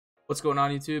What's going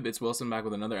on, YouTube? It's Wilson back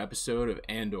with another episode of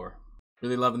ANDOR.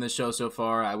 Really loving this show so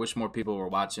far. I wish more people were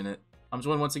watching it. I'm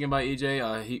joined once again by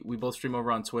EJ. We both stream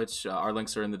over on Twitch. Our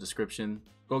links are in the description.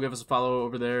 Go give us a follow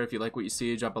over there if you like what you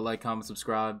see. Drop a like, comment,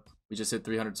 subscribe. We just hit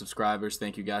 300 subscribers.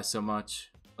 Thank you guys so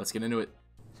much. Let's get into it.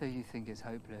 So you think it's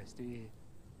hopeless, do you?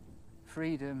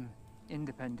 Freedom,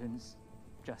 independence,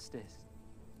 justice.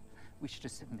 We should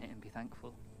just submit and be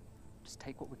thankful. Just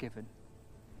take what we're given.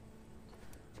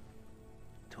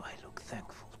 Do I look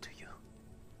thankful to you?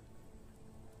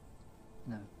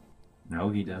 No. No,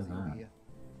 he does not.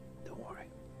 Don't worry.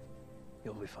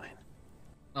 You'll be fine.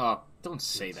 Oh, don't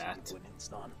say that. When it's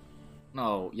done.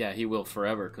 No, yeah, he will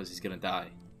forever because he's gonna die.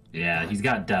 Yeah, he's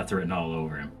got death written all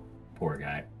over him. Poor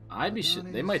guy. I'd be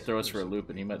shit. They might throw us for a loop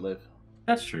and he might live.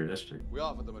 That's true, that's true. We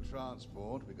offered them a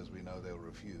transport because we know they'll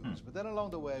refuse, but then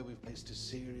along the way we've placed a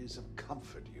series of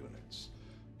comfort units,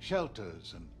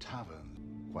 shelters and taverns.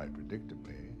 Quite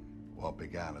predictably, what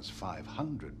began as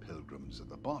 500 pilgrims at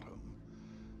the bottom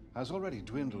has already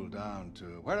dwindled down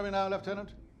to... Where are we now,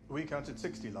 Lieutenant? We counted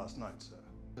 60 last night, sir.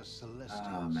 The Celestial.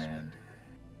 Oh, man.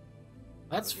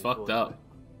 That's fucked up.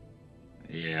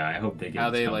 Yeah, I hope they get How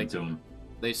they, coming like, to him.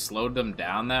 They slowed them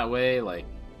down that way, like,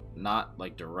 not,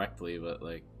 like, directly, but,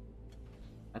 like,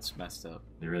 that's messed up.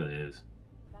 It really is.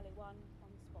 Valley 1 on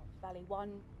spot. Valley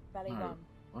 1, Valley 1.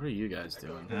 What are you guys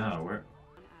doing? No, we're...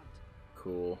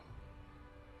 Cool.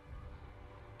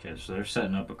 Okay, so they're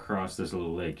setting up across this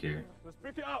little lake here. Let's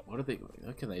pick it up. What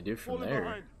can they do from Falling there?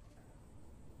 behind.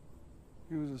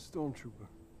 He was a stormtrooper.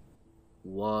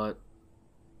 What?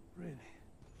 Really?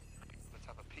 Let's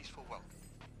have a peaceful welcome.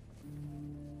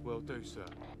 Will do, sir.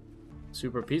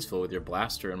 Super peaceful with your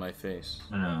blaster in my face.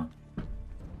 I know.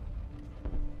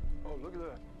 Oh, look at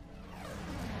that.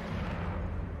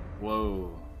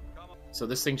 Whoa. So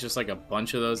this thing's just like a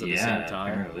bunch of those at the same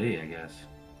time? Apparently, I guess.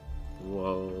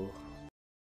 Whoa.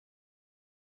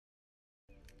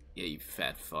 Yeah, you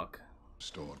fat fuck.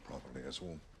 Stored properly, it's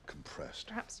all compressed.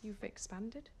 Perhaps you've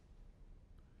expanded?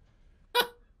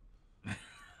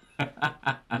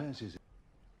 Where's his...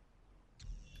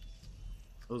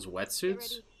 Those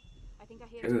wetsuits?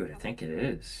 Dude, I think it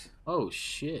is. Oh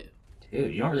shit.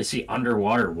 Dude, you don't really see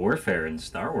underwater warfare in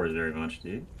Star Wars very much,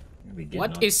 dude.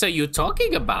 What is you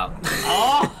talking about?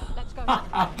 Oh! Let's go.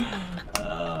 That's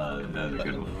a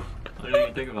good one. I didn't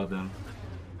even think about them.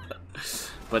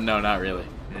 But no, not really.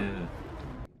 Yeah.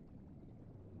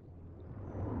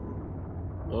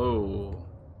 Whoa.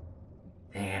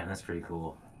 Damn, that's pretty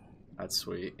cool. That's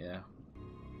sweet, yeah.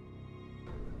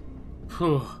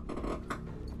 Whew.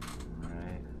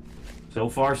 Alright. So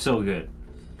far, so good.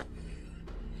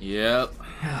 Yep.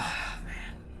 Man.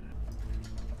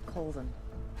 Call them.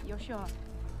 You're sure?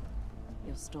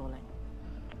 You're stalling.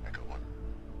 Echo 1.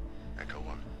 Echo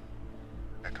 1.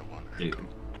 Echo 1. Dude.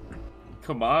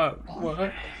 Come on. What? What's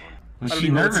I don't she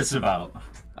even know nervous about?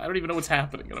 I don't even know what's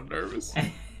happening and I'm nervous.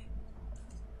 Echo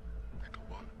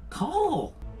 1.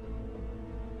 Call!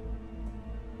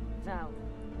 Val.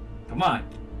 Come on.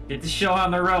 Get the show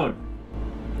on the road.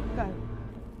 Go.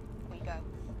 We go.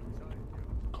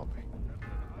 Copy.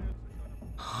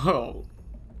 Oh.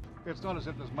 It's not as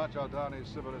if there's much Aldani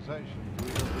civilization we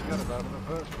can forget about in the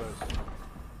first place.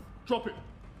 Drop it.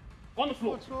 On the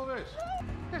floor. What's all this?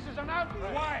 This is an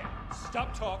outrage! Quiet.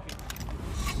 Stop talking.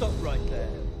 Stop right there.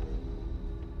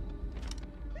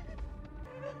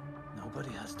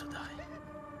 Nobody has to die.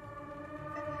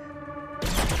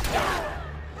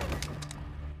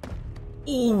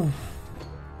 Ooh.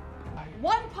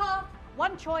 One path,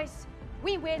 one choice.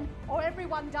 We win or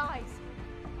everyone dies.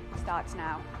 Starts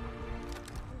now.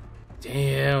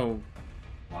 Damn.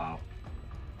 Wow.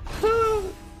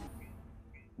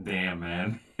 Damn,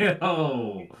 man.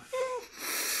 Yo.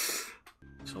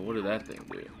 So what did that thing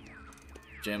do?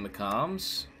 Jam the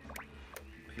comms?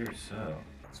 Appears so.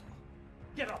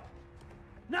 Get up.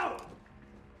 Now.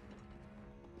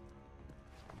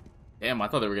 Damn, I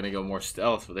thought they were gonna go more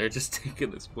stealth, but they're just taking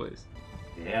this place.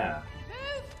 Yeah.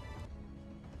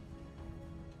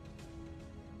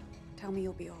 Tell me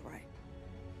you'll be all right.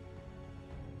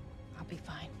 I'll be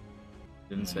fine.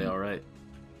 Didn't say alright.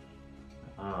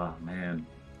 Oh, man.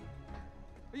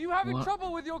 Are you having What?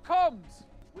 trouble with your comms?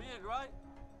 Weird, right?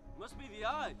 Must be the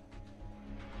eye.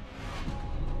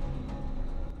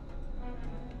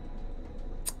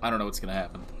 I don't know what's gonna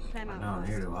happen. No,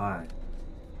 neither do I.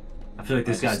 I feel like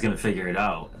this guy's gonna figure it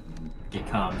out and get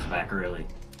comms back early.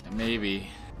 Maybe.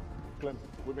 Clem,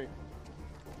 with me.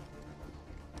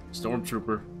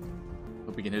 Stormtrooper.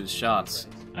 Hope he can hit his shots.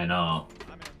 I know.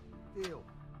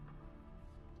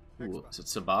 Ooh, is it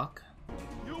Sabak?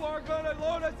 You are gonna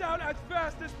load us out as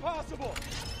fast as possible.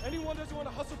 Anyone doesn't want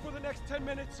to hustle for the next 10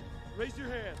 minutes? Raise your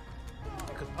hand.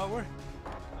 Good power?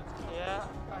 Yeah,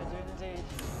 I do indeed.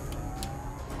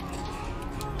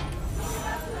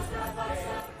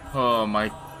 Oh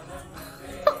my.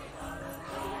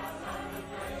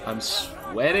 I'm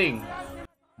sweating.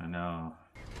 I know.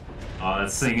 Oh,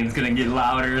 that singing's gonna get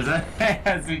louder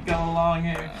as we go along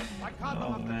here.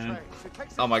 Oh, man.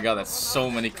 Oh my god, that's so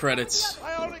many credits.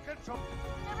 Fire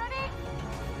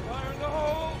in the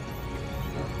hole!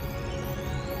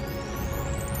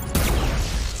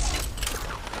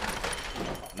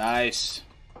 Nice.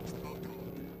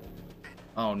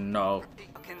 Oh no.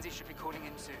 Kinsey should be calling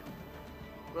in soon.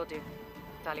 Will do.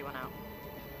 Tally one out.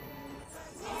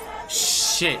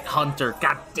 Shit, Hunter.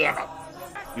 God damn it.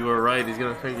 You were right. He's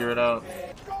gonna figure it out.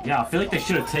 Yeah, I feel like they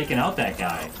should have taken out that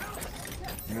guy.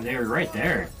 They were right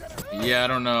there. Yeah, I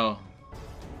don't know.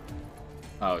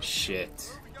 Oh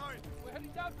shit. We're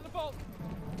heading down to the vault.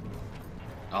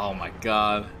 Oh my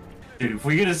god. Dude, if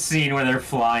we get a scene where they're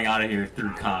flying out of here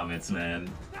through comets, man,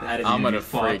 that is I'm gonna be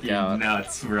freak fucking out.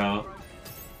 nuts, bro.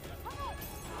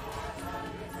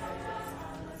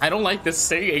 I don't like this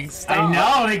singing. Stop. I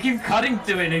know, they keep cutting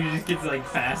to it and it just gets like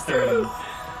faster and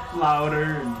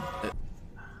louder. And...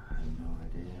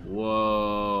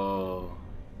 Whoa.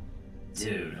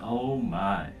 Dude, oh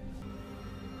my.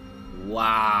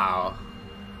 Wow.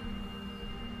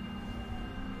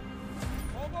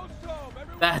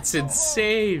 That's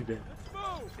insane.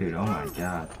 Dude, oh my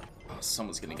god. Oh,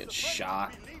 someone's gonna get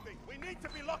shot. We need to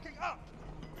be locking up.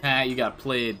 Ah, you got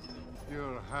played.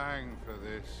 You'll hang for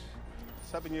this.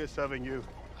 7 years serving you.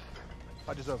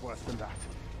 I deserve worse than that.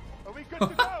 Are we good to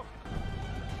go?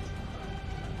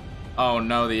 Oh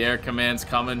no, the air command's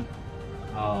coming.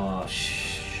 Oh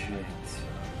shit.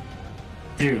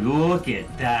 Dude, look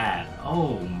at that.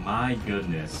 Oh my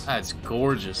goodness. That's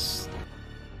gorgeous.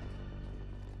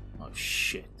 Oh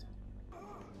shit.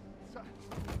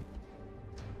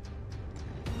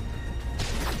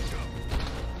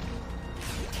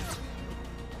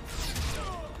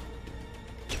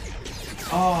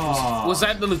 Oh. Was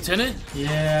that the lieutenant?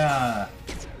 Yeah.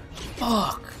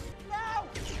 Fuck.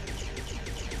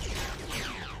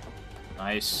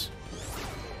 Nice.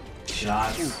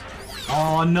 Shots.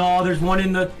 Oh no, there's one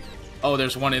in the... Oh,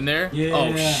 there's one in there? Yeah.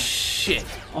 Oh shit.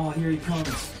 Oh, here he comes.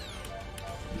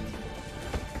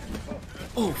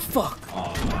 Oh fuck.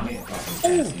 Oh, man.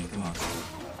 Oh. Come on.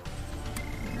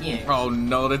 Yeah. Oh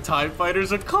no, the TIE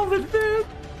fighters are coming, man.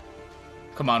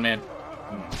 Come on, man.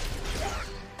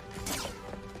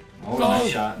 Oh, no.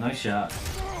 Nice shot, nice shot.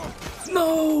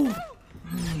 No!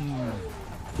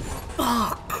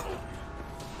 Fuck!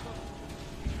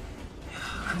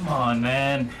 Come on,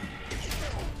 man.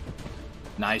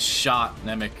 Nice shot,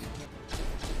 Nemec.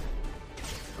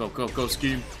 Go, go, go,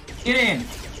 Scheme. Get in!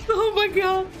 Oh my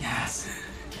god! Yes.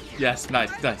 Yes,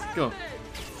 nice, nice, go.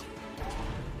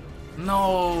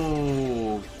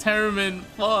 No! Terman,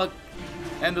 fuck!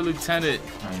 And the lieutenant.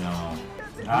 I know.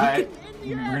 Alright.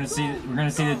 We're gonna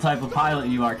see the type of pilot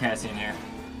you are, Cassian, here.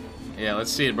 Yeah, let's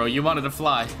see it, bro. You wanted to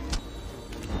fly.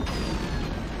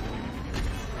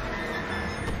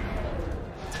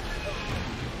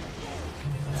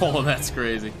 Oh, that's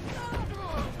crazy.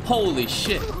 Holy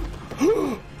shit.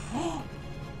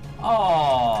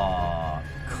 Oh,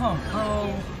 come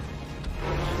on.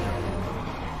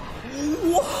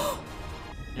 Whoa.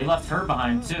 They left her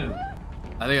behind, too.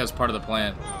 I think that was part of the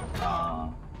plan.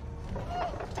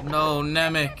 No,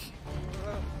 Nemec.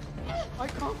 I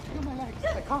can't feel my legs.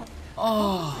 I can't.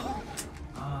 Oh.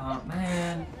 Oh,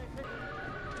 man.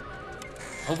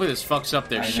 Hopefully this fucks up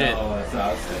their shit. I know, that's what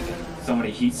I was thinking. So many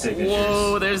heat signatures.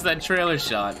 Whoa, there's that trailer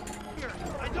shot.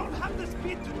 I don't have the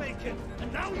speed to make it,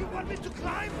 and now you want me to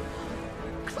climb?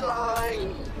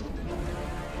 Climb!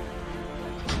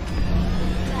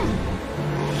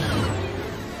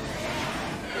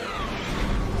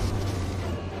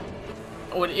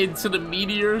 Oh, and into the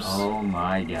meteors. Oh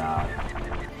my god.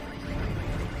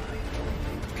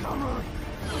 Come on.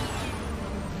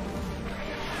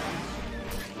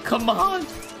 Come on.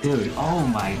 Dude, oh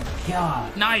my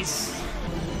god. Nice.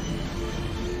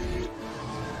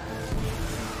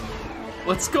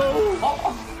 Let's go.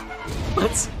 Oh.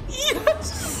 Let's.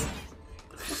 Yes.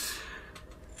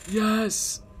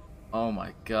 Yes. Oh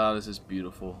my god, this is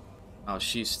beautiful. Oh,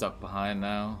 she's stuck behind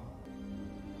now.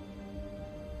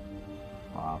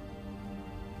 Wow.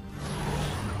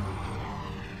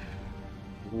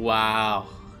 Wow.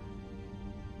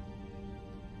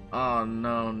 Oh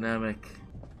no, Nemec.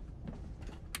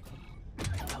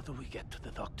 How do we get to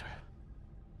the doctor?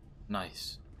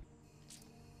 Nice.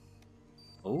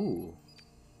 Oh.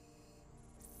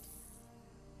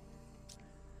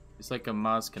 It's like a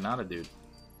Maz Kanata dude.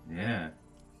 Yeah.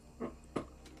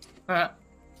 Ah,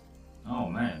 Oh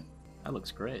man. that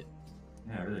looks great.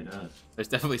 Yeah, it really does. There's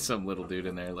definitely some little dude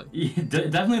in there, like. Yeah,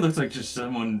 definitely looks like just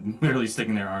someone literally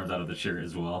sticking their arms out of the shirt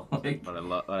as well. Like, But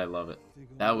I love it.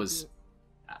 That was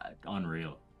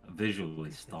unreal.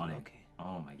 Visually stunning.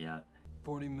 Oh my god.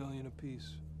 40 million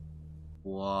apiece.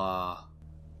 wow.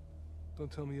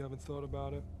 Don't tell me you haven't thought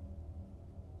about it.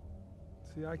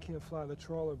 See, I can't fly the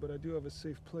trawler, but I do have a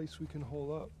safe place we can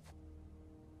hole up.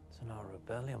 It's an our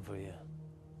rebellion for you.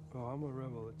 Oh, I'm a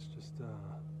rebel. It's just,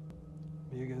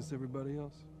 me against everybody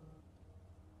else.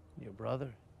 Your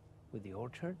brother with the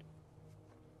orchard?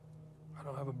 I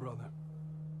don't have a brother.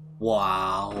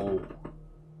 Wow.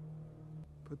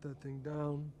 Put that thing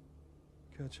down,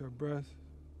 catch our breath,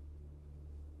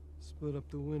 split up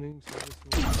the winnings.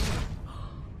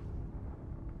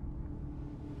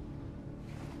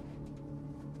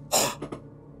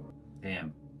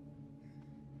 Damn.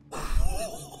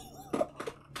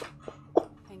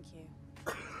 Thank you.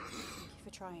 Thank you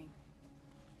for trying.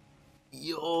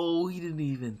 Yo, he didn't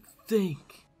even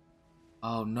think.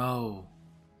 Oh no.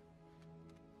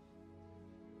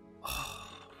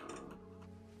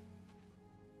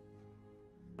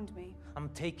 Me. I'm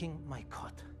taking my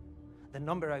cut. The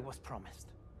number I was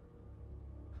promised.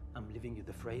 I'm leaving you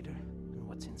the freighter and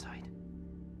what's inside.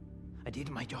 I did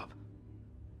my job.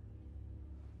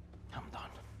 I'm done.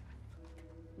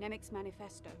 Nemec's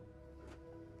manifesto.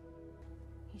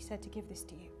 He said to give this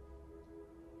to you.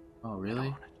 Oh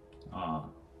really? Oh.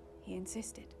 He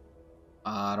insisted.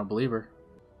 I don't believe her.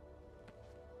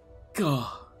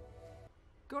 God.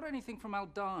 Got anything from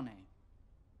Aldani?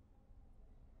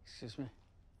 Excuse me?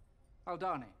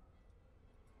 Aldani.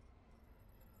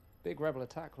 Big rebel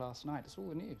attack last night. It's all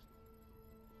the news.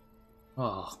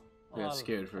 Oh, I got Well,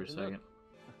 scared for a look. second.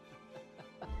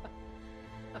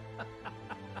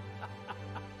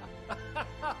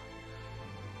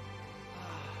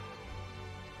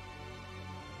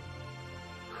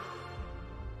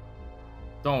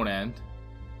 Don't end.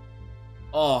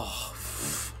 Oh.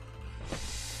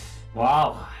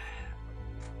 Wow.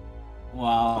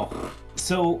 Wow.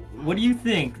 So, what do you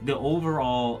think the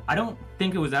overall... I don't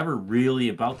think it was ever really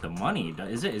about the money,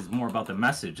 is it? It's more about the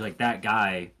message. Like, that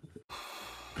guy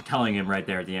telling him right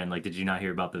there at the end, like, did you not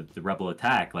hear about the rebel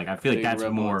attack? Like, I feel like Big that's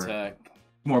rebel more attack.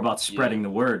 about spreading the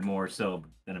word more so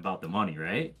than about the money,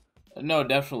 right? No,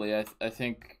 definitely. I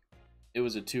think it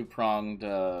was a two-pronged,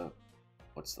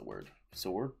 what's the word?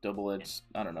 Sword? Double-edged?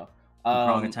 I don't know.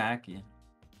 Prong attack, yeah.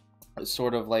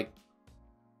 Sort of like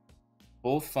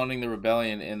both funding the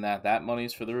rebellion in that money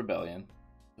is for the rebellion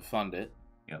to fund it.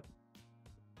 Yep.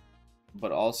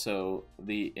 But also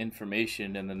the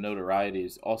information and the notoriety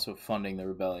is also funding the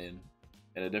rebellion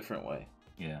in a different way.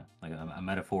 Yeah, like a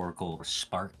metaphorical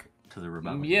spark to the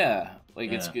rebellion. Yeah, like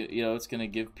Yeah. it's it's gonna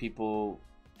give people,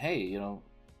 hey,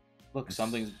 look,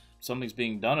 something's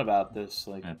being done about this.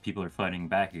 Like people are fighting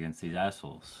back against these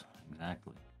assholes.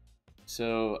 Exactly.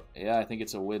 So yeah, I think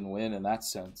it's a win-win in that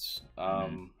sense.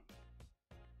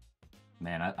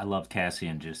 Man, I love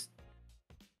Cassian just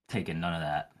taking none of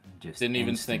that. Just didn't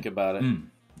even think about it.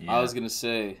 Yeah. I was gonna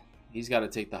say he's got to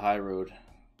take the high road.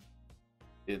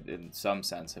 In some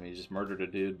sense, I mean, he just murdered a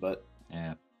dude, but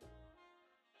yeah.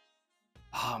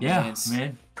 Oh, yeah,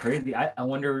 man, crazy. I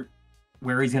wonder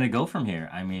where he's gonna go from here.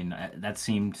 I mean, that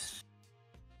seemed.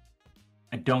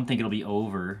 I don't think it'll be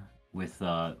over with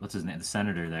what's his name, the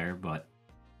senator there, but.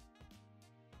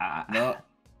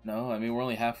 No. I mean, we're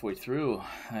only halfway through.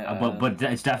 But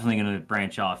it's definitely gonna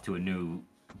branch off to a new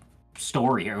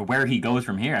story here. Where he goes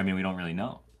from here, I mean, we don't really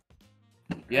know.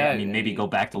 Yeah, I mean, maybe go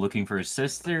back to looking for his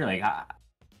sister. Like,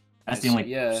 that's the only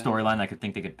storyline I could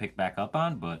think they could pick back up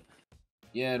on. But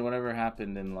yeah, and whatever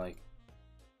happened in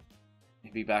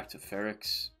maybe back to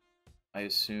Ferrix, I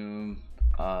assume.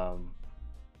 But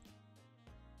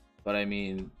I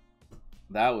mean,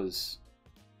 that was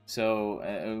so.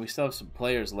 And we still have some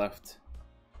players left.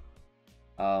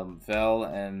 Vel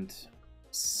and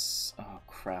oh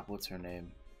crap, what's her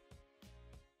name?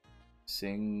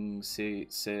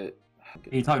 Sit.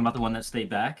 Are you talking about the one that stayed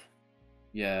back?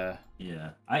 Yeah.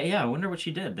 Yeah. I wonder what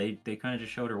she did. They kind of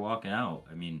just showed her walking out.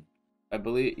 I mean, I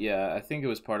believe. Yeah, I think it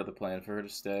was part of the plan for her to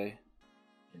stay.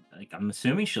 Like, I'm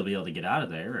assuming she'll be able to get out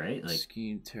of there, right? Like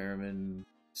Skeen Terramin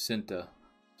Cinta.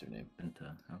 What's her name?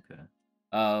 Cinta. Okay.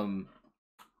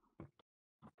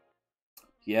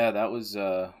 Yeah, that was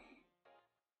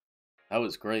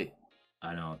great.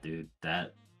 I know, dude.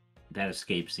 That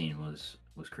escape scene was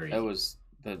crazy. That was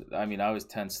I mean, I was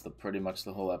tense pretty much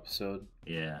the whole episode.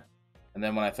 Yeah. And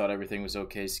then when I thought everything was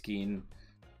okay, Skeen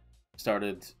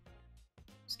started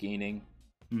skeening.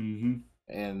 Mm-hmm.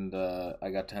 And I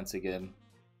got tense again.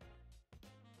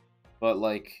 But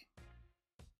like,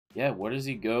 yeah, where does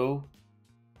he go?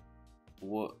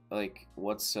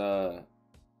 What's So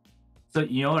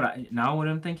you know what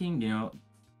I'm thinking? You know,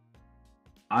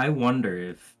 I wonder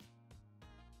if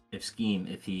he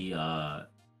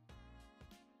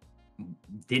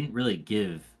didn't really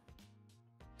give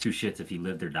two shits if he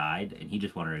lived or died, and he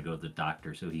just wanted to go to the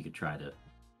doctor so he could try to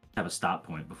have a stop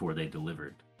point before they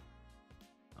delivered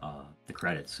the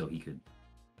credits, so he could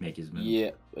make his move.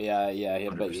 Yeah. But he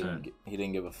 100%.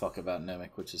 didn't give a fuck about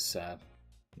Nemec, which is sad.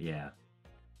 Yeah.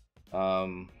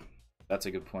 That's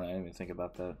a good point. I didn't even think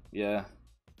about that. Yeah.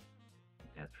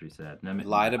 Yeah, it's pretty sad.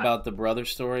 Lied about the brother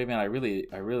story, man. I really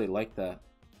like that.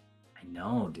 I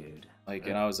know, dude. Like,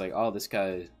 and I was like, oh, this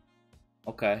guy,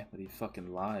 okay, but he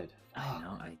fucking lied. I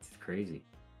know, it's crazy.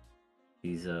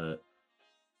 He's a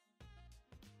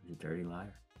dirty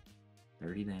liar.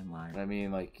 Dirty damn liar. I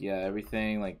mean, like, yeah,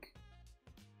 everything, like,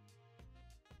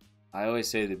 I always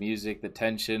say the music, the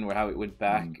tension, how it went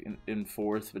back and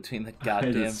forth between the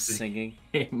goddamn singing.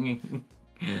 And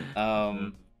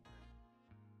the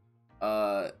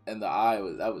eye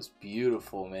was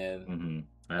beautiful, man. Mm-hmm.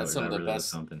 That's some of the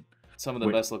best. Some of the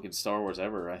best looking Star Wars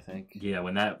ever, I think. Yeah,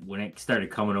 when it started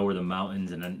coming over the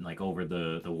mountains and then like over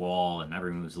the wall and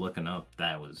everyone was looking up,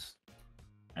 that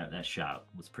shot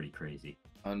was pretty crazy.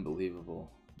 Unbelievable.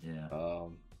 Yeah.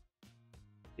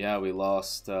 Yeah, we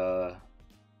lost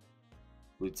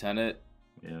Lieutenant.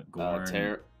 Yeah,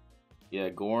 Gorn.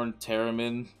 Gorn,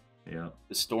 Terramin. Yeah.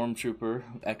 The Stormtrooper,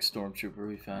 ex-Stormtrooper.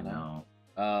 We found out.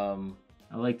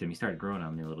 I liked him. He started growing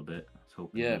on me a little bit.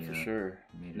 Yeah, for sure.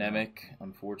 Nemec,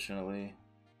 unfortunately.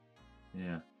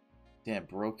 Yeah. Damn,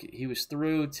 broke it. He was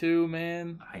through too,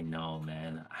 man. I know,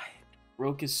 man.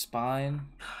 Broke his spine.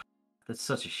 That's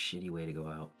such a shitty way to go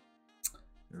out.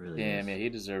 It really Damn, is. yeah, he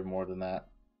deserved more than that.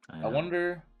 I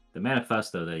wonder. The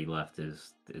manifesto that he left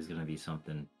is gonna be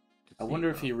something. I wonder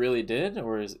if he really did,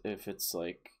 or if it's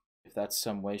like if that's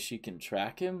some way she can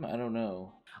track him. I don't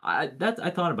know. I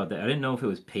thought about that. I didn't know if it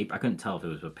was paper. I couldn't tell if it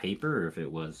was a paper or if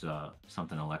it was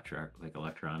something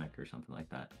electronic or something like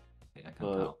that. I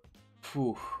couldn't tell.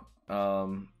 Whew.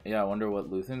 Yeah, I wonder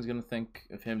what Luthen's gonna think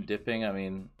of him dipping. I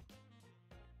mean,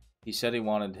 he said he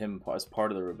wanted him as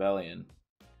part of the rebellion,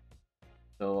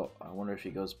 so I wonder if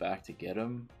he goes back to get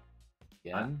him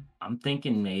again. I'm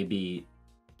thinking maybe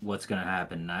what's gonna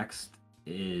happen next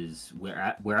is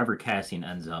wherever Cassian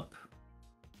ends up,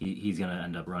 he's gonna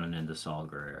end up running into Saw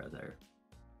Gerrera there.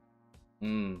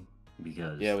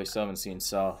 Because we still haven't seen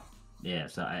Saw. Yeah,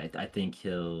 so I think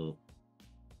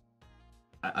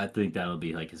I think that'll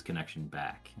be like his connection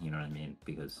back. You know what I mean?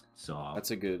 Because Saw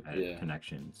that's a good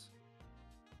connections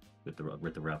with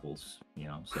the rebels. You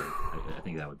know, so I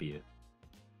think that would be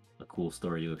a cool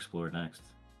story to explore next.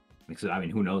 Because I mean,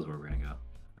 who knows where we're gonna go?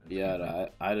 Yeah,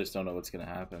 I just don't know what's gonna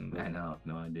happen. But... I know,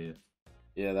 no idea.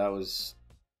 Yeah, that was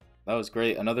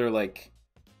great. Another like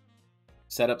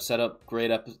setup,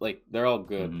 great episode. Like they're all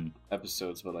good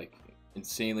episodes, but like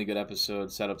insanely good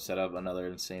episode. Setup, another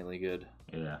insanely good.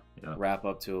 Yeah. Wrap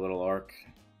up to a little arc.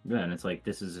 Yeah, and it's like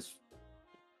this is just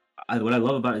what I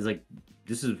love about it is like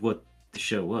this is what the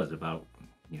show was about.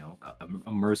 You know,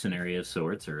 a mercenary of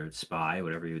sorts or a spy,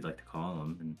 whatever you'd like to call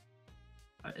them, and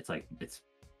it's like this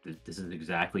is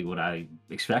exactly what I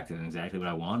expected and exactly what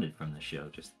I wanted from the show.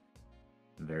 Just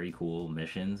very cool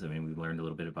missions. I mean, we learned a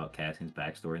little bit about Cassian's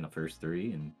backstory in the first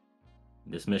 3, and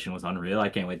this mission was unreal. I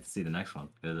can't wait to see the next one.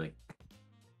 Like,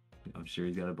 I'm sure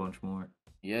he's got a bunch more.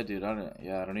 Yeah, dude. I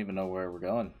don't even know where we're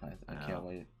going. I can't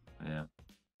wait. Yeah.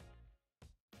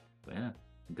 But yeah,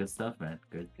 good stuff, man.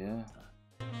 Good. Yeah.